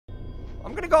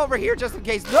I'm gonna go over here just in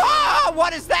case. No!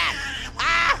 What is that?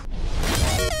 Ah!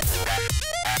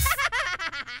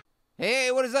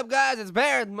 Hey, what is up, guys? It's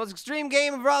Pear, the most extreme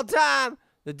game of all time.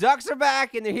 The ducks are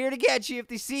back, and they're here to get you. If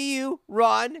they see you,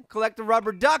 run. Collect the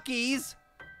rubber duckies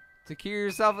to cure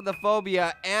yourself of the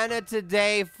phobia.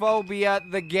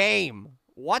 Anatidaephobia, the game.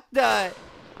 What the?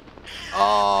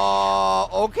 Oh,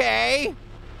 okay.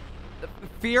 The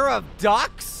fear of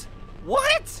ducks?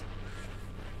 What?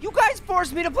 You guys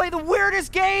forced me to play the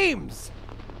weirdest games.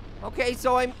 Okay,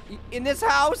 so I'm in this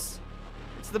house.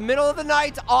 It's the middle of the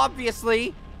night,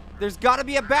 obviously. There's gotta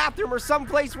be a bathroom or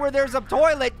someplace where there's a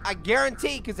toilet, I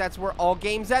guarantee, because that's where all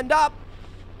games end up.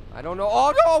 I don't know.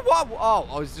 Oh, no, what?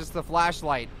 Oh, it's just the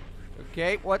flashlight.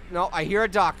 Okay, what? No, I hear a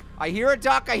duck. I hear a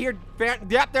duck. I hear,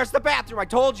 yep, there's the bathroom. I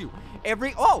told you.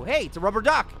 Oh, hey, it's a rubber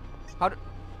duck.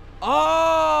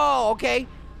 Oh, okay.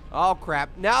 Oh,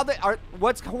 crap. Now that,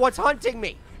 what's hunting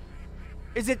me?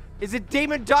 Is it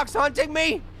demon ducks hunting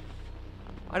me?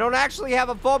 I don't actually have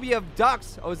a phobia of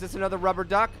ducks. Oh, is this another rubber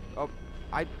duck? Oh,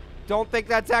 I don't think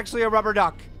that's actually a rubber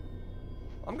duck.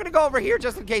 I'm gonna go over here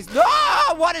just in case. No!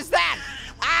 What is that?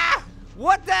 Ah!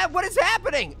 What is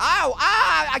happening? Ow!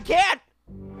 Ah! I can't!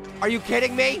 Are you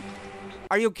kidding me?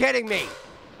 Are you kidding me?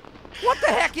 What the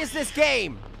heck is this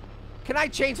game? Can I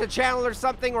change the channel or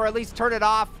something, or at least turn it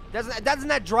off? Doesn't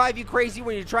that drive you crazy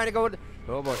when you're trying to go?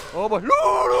 Oh boy! Oh boy!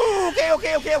 No!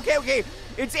 Okay!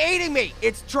 It's eating me!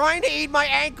 It's trying to eat my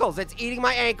ankles! It's eating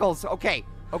my ankles! Okay!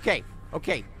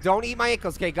 Don't eat my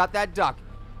ankles. Okay, got that duck.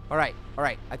 All right.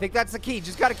 I think that's the key.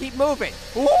 Just gotta keep moving.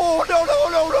 Oh,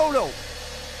 no.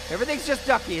 Everything's just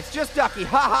ducky. It's just ducky.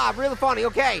 Ha, really funny.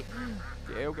 Okay.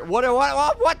 What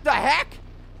the heck?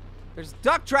 There's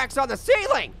duck tracks on the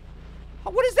ceiling.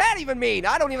 What does that even mean?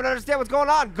 I don't even understand what's going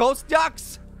on. Ghost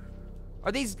ducks?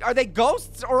 Are they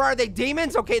ghosts or are they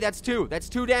demons? Okay, that's 2. That's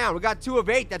 2 down. We got 2 of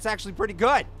 8. That's actually pretty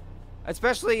good.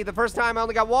 Especially the first time I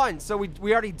only got 1, so we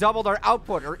already doubled our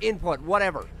output or input,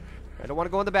 whatever. I don't want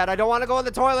to go in the bed. I don't want to go in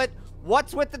the toilet.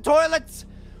 What's with the toilets?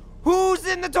 Who's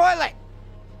in the toilet?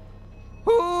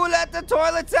 Who let the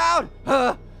toilets out?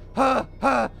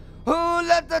 Who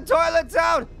let the toilets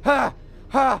out?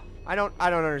 I don't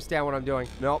understand what I'm doing.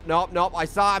 Nope. I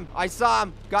saw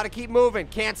him. Gotta keep moving.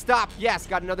 Can't stop. Yes,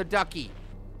 got another ducky.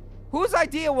 Whose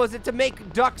idea was it to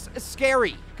make ducks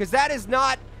scary? Because that is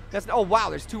not... oh, wow,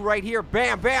 there's 2 right here.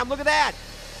 Bam, look at that.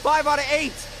 5 out of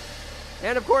 8.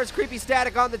 And, of course, creepy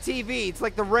static on the TV. It's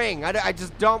like The Ring. I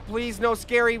just don't, please, no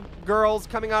scary girls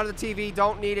coming out of the TV.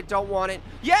 Don't need it, don't want it.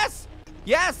 Yes!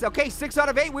 Okay, 6 out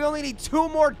of 8. We only need 2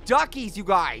 more duckies, you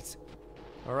guys.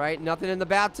 All right, nothing in the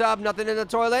bathtub, nothing in the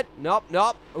toilet. Nope.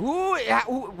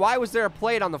 Why was there a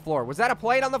plate on the floor? Was that a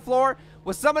plate on the floor?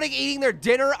 Was somebody eating their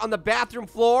dinner on the bathroom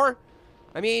floor?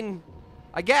 I mean,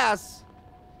 I guess.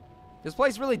 This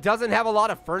place really doesn't have a lot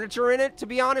of furniture in it, to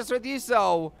be honest with you,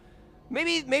 so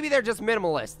maybe they're just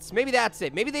minimalists. Maybe that's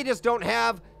it. Maybe they just don't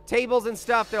have tables and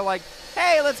stuff. They're like,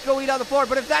 hey, let's go eat on the floor.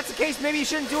 But if that's the case, maybe you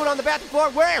shouldn't do it on the bathroom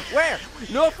floor. Where?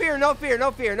 No fear.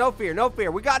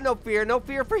 We got no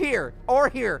fear for here or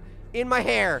here in my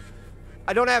hair.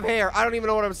 I don't have hair. I don't even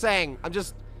know what I'm saying. I'm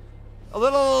just a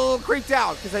little creeped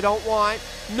out because I don't want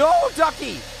no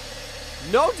ducky.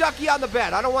 No ducky on the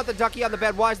bed. I don't want the ducky on the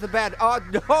bed. Why is the bed? Oh,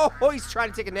 no. He's trying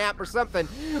to take a nap or something.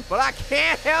 But I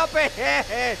can't help it.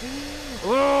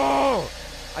 Ugh.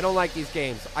 I don't like these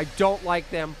games. I don't like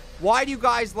them. Why do you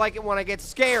guys like it when I get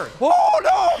scared?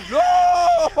 Oh,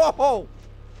 no.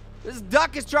 This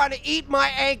duck is trying to eat my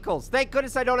ankles. Thank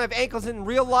goodness I don't have ankles in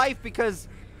real life because,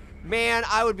 man,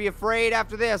 I would be afraid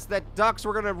after this that ducks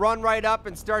were going to run right up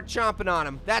and start chomping on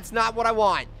them. That's not what I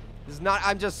want. This is not,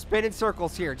 I'm just spinning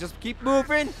circles here. Just keep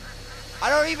moving.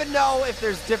 I don't even know if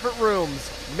there's different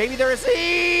rooms. Maybe there is.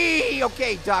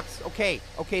 Okay, ducks. Okay,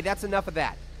 that's enough of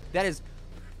that. That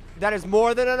is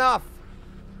more than enough.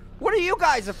 What are you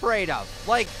guys afraid of?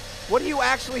 Like, what do you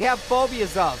actually have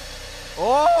phobias of?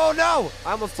 Oh, no.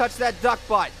 I almost touched that duck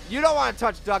butt. You don't want to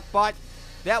touch duck butt.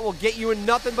 That will get you in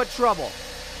nothing but trouble.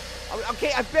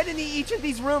 Okay, I've been in each of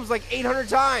these rooms like 800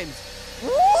 times.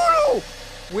 Woo!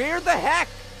 Where the heck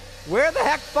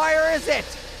fire is it?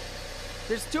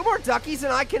 There's 2 more duckies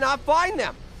and I cannot find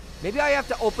them. Maybe I have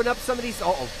to open up some of these.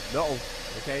 Oh, no.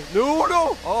 Okay. No.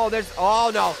 Oh,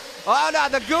 no. Oh, no,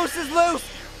 the goose is loose.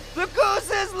 The goose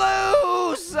is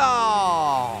loose.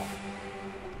 Oh.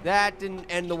 That didn't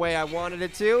end the way I wanted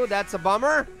it to. That's a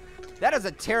bummer. That is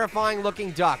a terrifying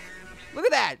looking duck. Look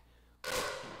at that.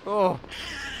 Oh,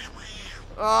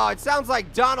 it sounds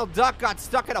like Donald Duck got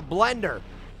stuck in a blender.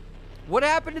 What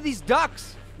happened to these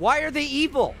ducks? Why are they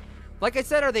evil? Like I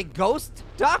said, are they ghost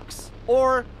ducks?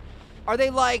 Or are they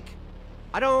like,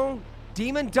 I don't know,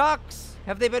 demon ducks?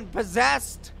 Have they been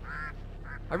possessed?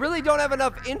 I really don't have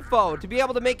enough info to be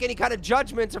able to make any kind of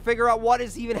judgments or figure out what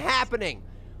is even happening.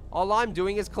 All I'm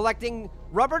doing is collecting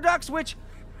rubber ducks, which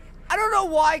I don't know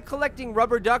why collecting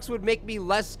rubber ducks would make me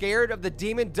less scared of the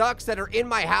demon ducks that are in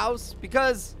my house,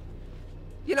 because,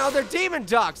 you know, they're demon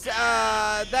ducks.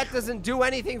 That doesn't do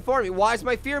anything for me. Why is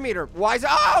my fear meter? Why is it?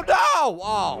 Oh, no!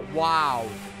 Oh, wow.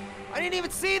 I didn't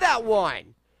even see that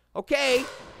one. Okay.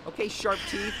 Okay, sharp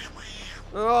teeth.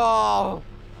 Oh.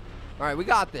 All right, we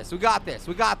got this. We got this.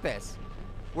 We got this.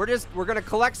 We're gonna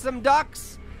collect some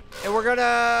ducks, and we're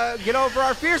gonna get over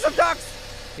our fears of ducks.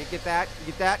 Okay, get that.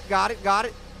 Get that. Got it. Got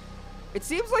it. It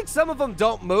seems like some of them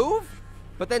don't move,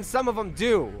 but then some of them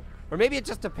do. Or maybe it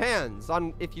just depends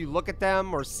on if you look at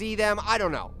them or see them. I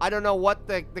don't know. I don't know what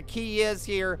the key is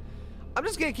here. I'm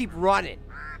just gonna keep running,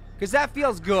 because that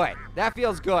feels good. That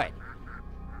feels good.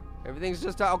 Everything's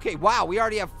just, okay, wow, we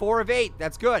already have 4 of 8.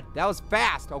 That's good. That was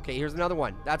fast. Okay, here's another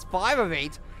one. That's 5 of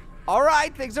 8. All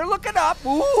right, things are looking up.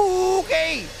 Ooh,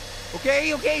 okay.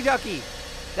 Okay, ducky.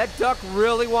 That duck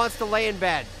really wants to lay in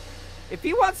bed. If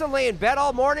he wants to lay in bed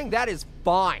all morning, that is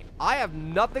fine. I have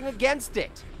nothing against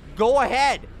it. Go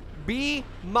ahead. Be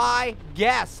my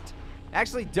guest.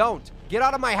 Actually, don't. Get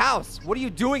out of my house. What are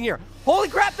you doing here? Holy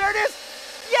crap, there it is.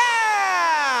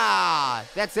 Yeah!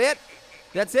 That's it.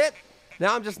 That's it.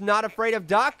 Now I'm just not afraid of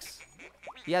ducks?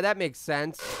 Yeah, that makes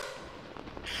sense.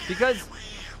 Because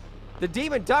the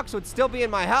demon ducks would still be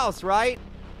in my house, right?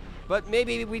 But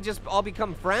maybe we just all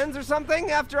become friends or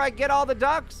something after I get all the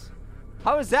ducks?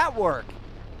 How does that work?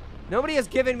 Nobody has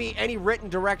given me any written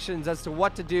directions as to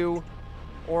what to do,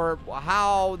 or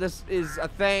how this is a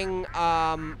thing,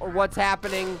 or what's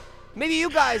happening. Maybe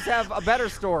you guys have a better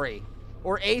story,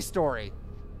 or a story.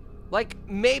 Like,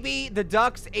 maybe the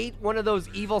ducks ate one of those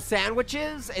evil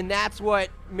sandwiches, and that's what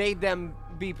made them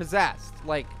be possessed.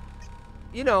 Like,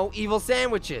 you know, evil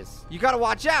sandwiches. You gotta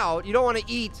watch out. You don't want to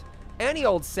eat any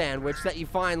old sandwich that you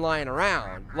find lying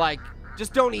around. Like,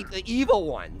 just don't eat the evil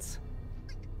ones.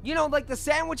 You know, like the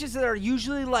sandwiches that are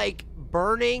usually, like,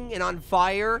 burning and on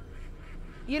fire.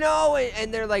 You know,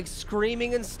 and they're, like,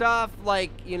 screaming and stuff.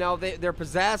 Like, you know, they're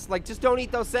possessed. Like, just don't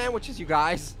eat those sandwiches, you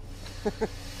guys.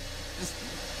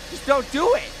 Just don't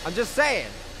do it. I'm just saying.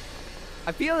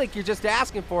 I feel like you're just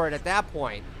asking for it at that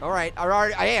point. All right.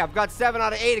 Hey, I've got 7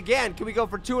 out of 8 again. Can we go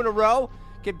for 2 in a row?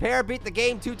 Can Pear beat the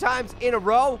game 2 times in a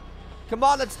row? Come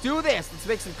on, let's do this. Let's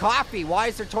make some coffee. Why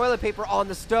is there toilet paper on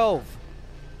the stove?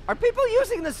 Are people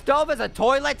using the stove as a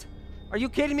toilet? Are you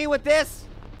kidding me with this?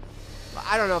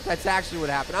 I don't know if that's actually what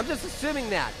happened. I'm just assuming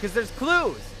that, because there's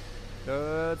clues.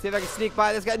 Let's see if I can sneak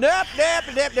by this guy. Nope.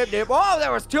 Oh,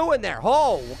 there was 2 in there.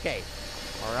 Oh, okay.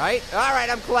 All right,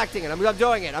 I'm collecting it. I'm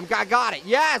doing it. I got it.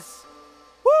 Yes.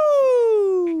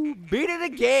 Woo! Beat it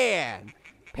again.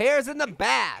 Pear's in the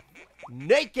bath,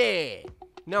 naked.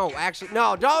 No, actually,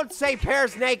 no. Don't say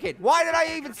Pear's naked. Why did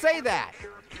I even say that?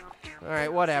 All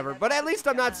right, whatever. But at least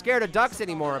I'm not scared of ducks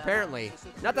anymore. Apparently,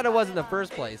 not that I was in the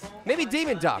first place. Maybe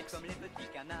demon ducks.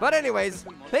 But anyways,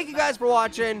 thank you guys for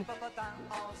watching.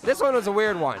 This one was a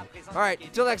weird one. All right,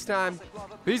 until next time.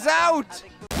 Peace out.